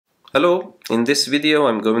Hello, in this video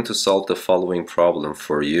I'm going to solve the following problem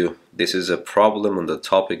for you. This is a problem on the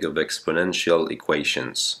topic of exponential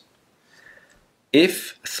equations.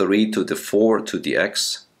 If 3 to the 4 to the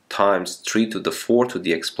x times 3 to the 4 to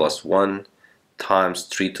the x plus 1 times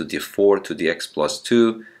 3 to the 4 to the x plus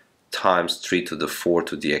 2 times 3 to the 4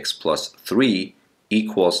 to the x plus 3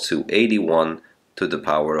 equals to 81 to the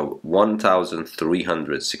power of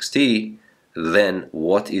 1360, then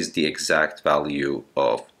what is the exact value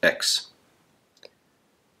of x?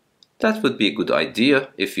 That would be a good idea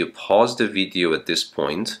if you pause the video at this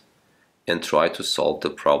point and try to solve the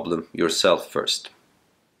problem yourself first.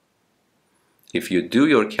 If you do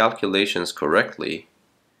your calculations correctly,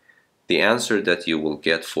 the answer that you will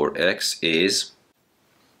get for x is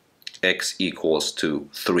x equals to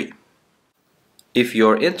 3. If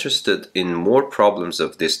you're interested in more problems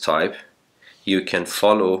of this type, you can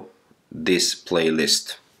follow this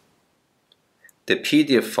playlist. The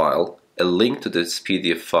PDF file, a link to this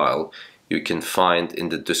PDF file, you can find in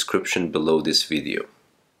the description below this video.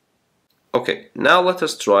 Okay, now let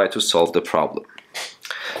us try to solve the problem.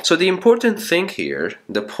 So the important thing here,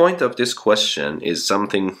 the point of this question is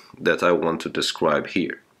something that I want to describe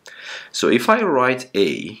here. So if I write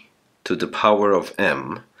a to the power of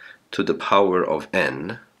m to the power of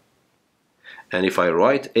n, and if I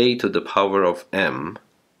write a to the power of m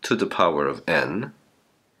to the power of n,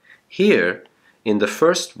 here in the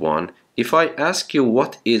first one, if I ask you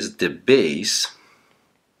what is the base,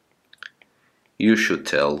 you should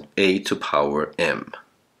tell a to power m.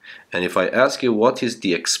 And if I ask you what is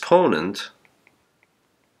the exponent,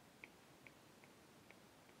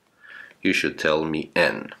 you should tell me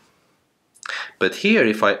n. But here,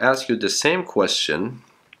 if I ask you the same question,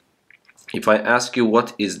 if I ask you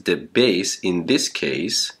what is the base in this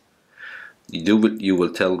case, you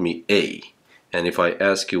will tell me a. And if I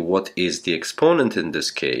ask you what is the exponent in this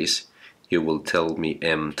case, you will tell me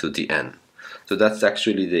m to the n. So that's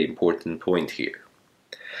actually the important point here.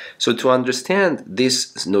 So to understand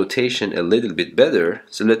this notation a little bit better,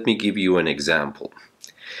 so let me give you an example.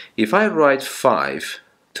 If I write 5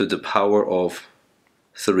 to the power of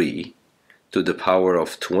 3 to the power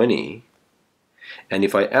of 20, and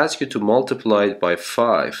if I ask you to multiply it by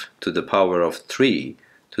 5 to the power of 3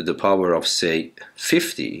 to the power of, say,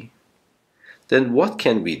 50, then what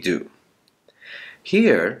can we do?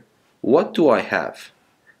 Here, what do I have?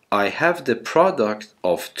 I have the product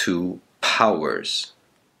of two powers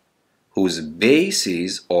whose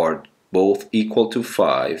bases are both equal to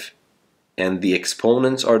 5 and the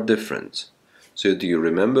exponents are different. So do you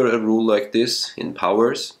remember a rule like this in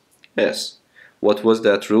powers? Yes. What was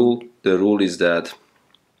that rule? The rule is that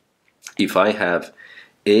if I have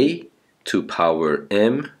a to power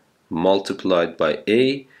m multiplied by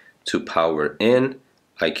a to power n,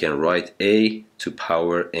 I can write a to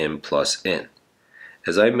power m plus n.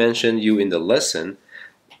 As I mentioned you in the lesson,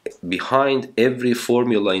 behind every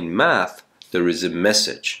formula in math there is a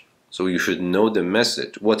message. So you should know the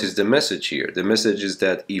message. What is the message here? The message is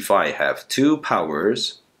that if I have two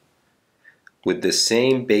powers with the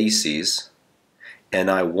same bases and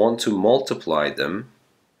I want to multiply them,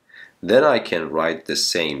 then I can write the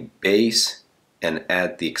same base and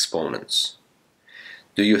add the exponents.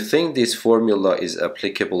 Do you think this formula is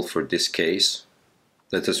applicable for this case?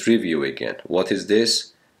 Let us review again. What is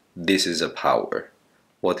this? This is a power.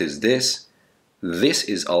 What is this? This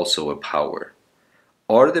is also a power.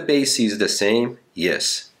 Are the bases the same?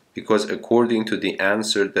 Yes, because according to the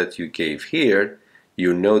answer that you gave here,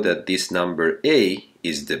 you know that this number a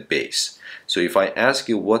is the base. So if I ask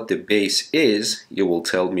you what the base is, you will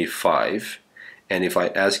tell me 5. And if I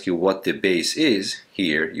ask you what the base is,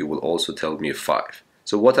 here you will also tell me 5.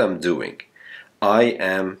 So what I'm doing, I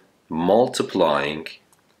am multiplying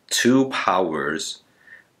two powers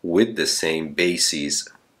with the same bases.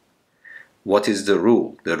 What is the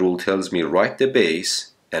rule? The rule tells me write the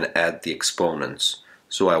base and add the exponents.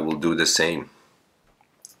 So I will do the same.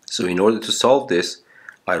 So in order to solve this,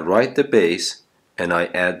 I write the base and I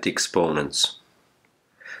add the exponents.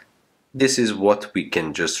 This is what we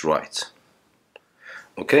can just write.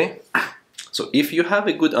 Okay? So if you have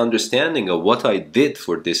a good understanding of what I did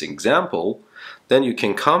for this example, then you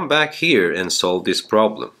can come back here and solve this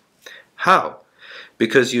problem. How?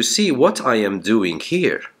 Because you see what I am doing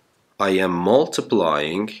here. I am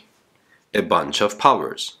multiplying a bunch of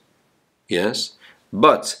powers. Yes?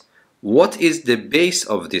 But what is the base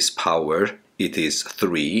of this power? It is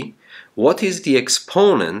 3. What is the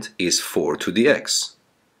exponent? Is 4 to the x.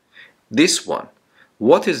 This one.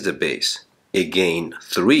 What is the base? Again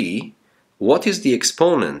 3. What is the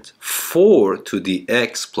exponent? 4 to the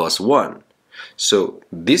x plus 1. So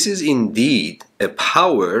this is indeed a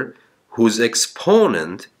power whose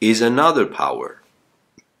exponent is another power.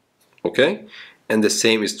 Okay? And the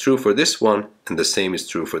same is true for this one, and the same is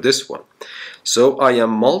true for this one. So I am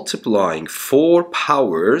multiplying 4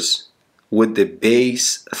 powers with the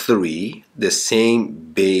base 3, the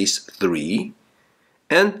same base 3,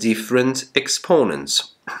 and different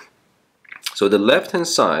exponents. So the left-hand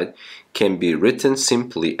side can be written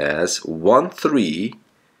simply as 1, 3.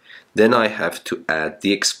 Then I have to add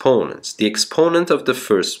the exponents. The exponent of the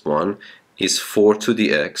first one is 4 to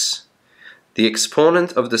the x. The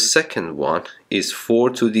exponent of the second one is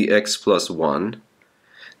 4 to the x plus 1.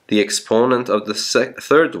 The exponent of the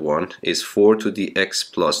third one is 4 to the x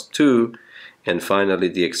plus 2. And finally,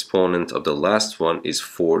 the exponent of the last one is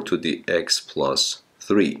 4 to the x plus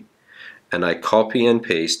 3. And I copy and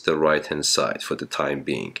paste the right-hand side for the time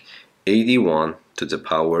being. 81 to the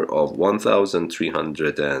power of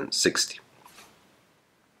 1360.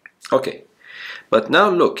 Okay, but now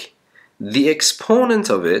look, the exponent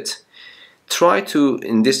of it, try to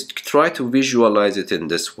visualize it in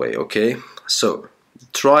this way, okay? So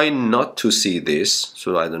try not to see this.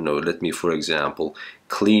 So I don't know, let me for example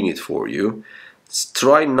clean it for you.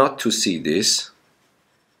 Try not to see this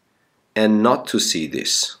and not to see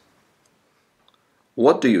this.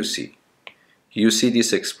 What do you see? You see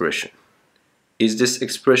this expression. Is this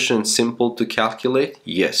expression simple to calculate?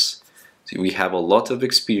 Yes. See, we have a lot of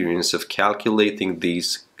experience of calculating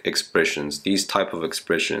these expressions, these type of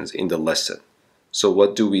expressions in the lesson. So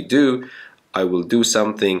what do? I will do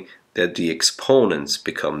something that the exponents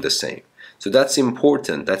become the same. So that's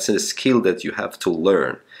important. That's a skill that you have to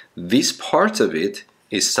learn. This part of it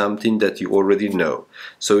is something that you already know.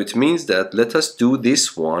 So it means that let us do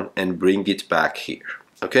this one and bring it back here.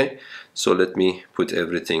 Okay? So let me put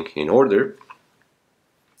everything in order.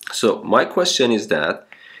 So my question is that,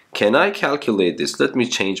 can I calculate this? Let me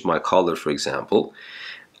change my color, for example.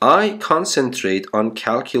 I concentrate on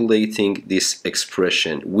calculating this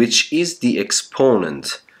expression, which is the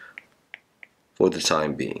exponent for the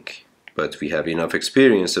time being. But we have enough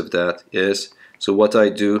experience of that, yes. So what I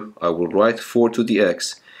do, I will write 4 to the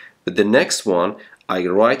x. But the next one, I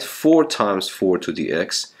write 4 times 4 to the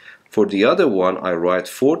x. For the other one, I write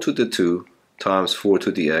 4 to the 2 times 4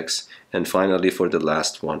 to the x. And finally, for the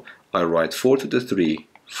last one, I write 4 to the 3,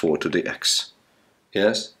 4 to the x.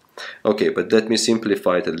 Yes? Okay, but let me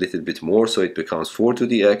simplify it a little bit more, so it becomes 4 to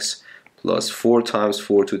the x plus 4 times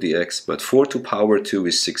 4 to the x, but 4 to power 2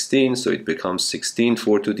 is 16, so it becomes 16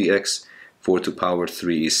 4 to the x. 4 to power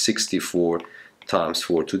 3 is 64 times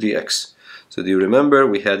 4 to the x. So do you remember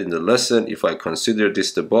we had in the lesson, if I consider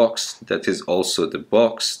this the box, that is also the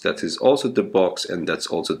box, that is also the box, and that's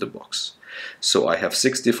also the box. So I have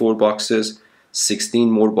 64 boxes,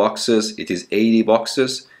 16 more boxes, it is 80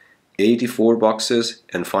 boxes, 84 boxes,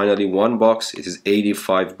 and finally one box, it is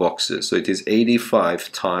 85 boxes. So it is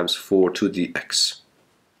 85 times 4 to the x.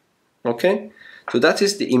 Okay? So that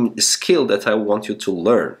is the skill that I want you to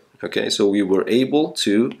learn. Okay, so we were able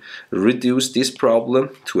to reduce this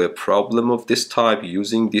problem to a problem of this type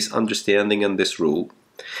using this understanding and this rule.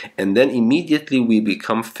 And then immediately we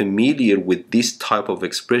become familiar with this type of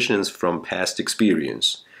expressions from past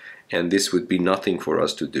experience. And this would be nothing for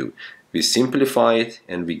us to do. We simplify it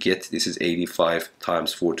and we get this is 85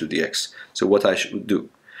 times 4 to the x. So what I should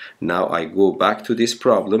do? Now I go back to this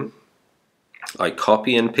problem. I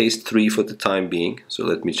copy and paste 3 for the time being. So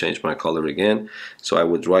let me change my color again. So I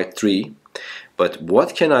would write 3. But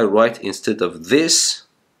what can I write instead of this?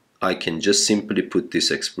 I can just simply put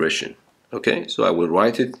this expression. Okay, so I will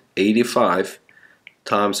write it 85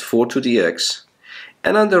 times 4 to the x.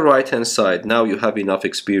 And on the right hand side, now you have enough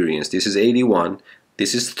experience. This is 81,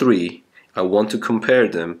 this is 3. I want to compare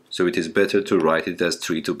them, so it is better to write it as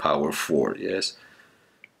 3 to the power 4, yes?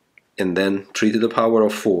 And then 3 to the power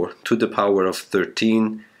of 4 to the power of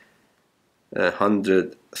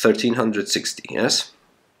 1360, yes?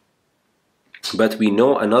 But we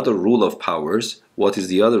know another rule of powers. What is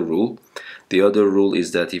the other rule? The other rule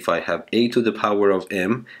is that if I have a to the power of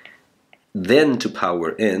m, then to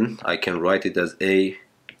power n, I can write it as a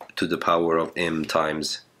to the power of m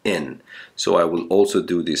times n. So I will also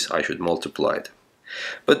do this, I should multiply them.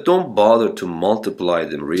 But don't bother to multiply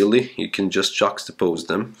them really, you can just juxtapose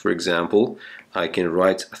them. For example, I can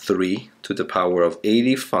write 3 to the power of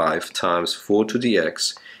 85 times 4 to the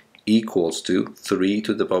x equals to 3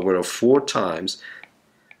 to the power of 4 times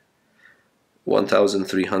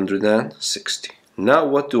 1360. Now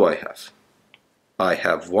what do I have? I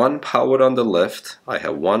have one power on the left, I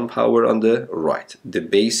have one power on the right. The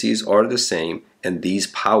bases are the same and these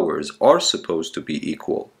powers are supposed to be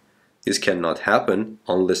equal. This cannot happen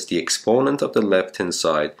unless the exponent of the left-hand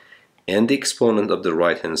side and the exponent of the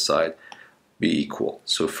right-hand side be equal.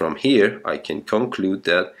 So from here I can conclude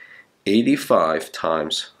that 85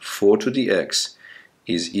 times 4 to the x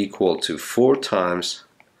is equal to 4 times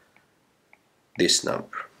this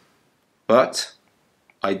number. But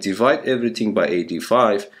I divide everything by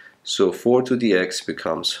 85, so 4 to the x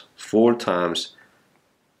becomes 4 times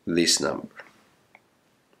this number.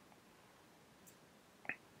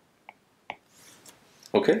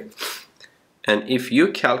 Okay? And if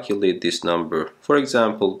you calculate this number, for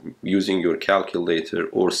example, using your calculator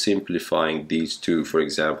or simplifying these two, for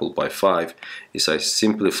example, by 5, if I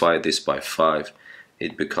simplify this by 5,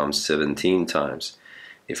 it becomes 17 times.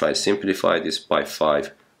 If I simplify this by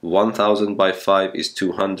 5, 1000 by 5 is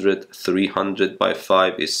 200, 300 by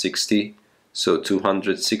 5 is 60, so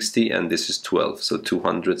 260, and this is 12, so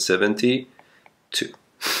 272.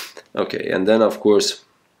 Okay, and then of course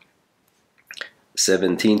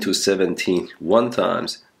 17 to 17 1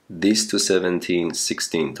 times, this to 17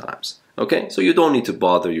 16 times. Okay, so you don't need to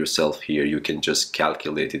bother yourself here, you can just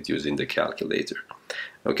calculate it using the calculator.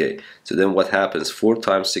 Okay, so then what happens? 4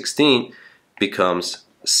 times 16 becomes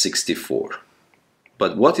 64.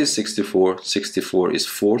 But what is 64? 64 is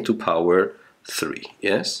 4 to power 3,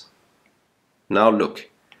 yes? Now look,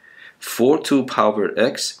 4 to power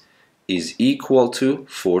x is equal to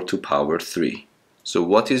 4 to power 3. So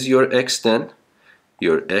what is your x then?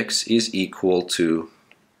 Your x is equal to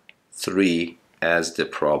 3 as the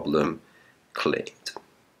problem claimed.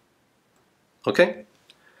 Okay?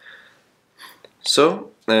 So,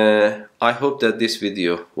 I hope that this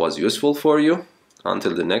video was useful for you.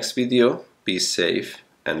 Until the next video, be safe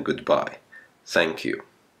and goodbye. Thank you.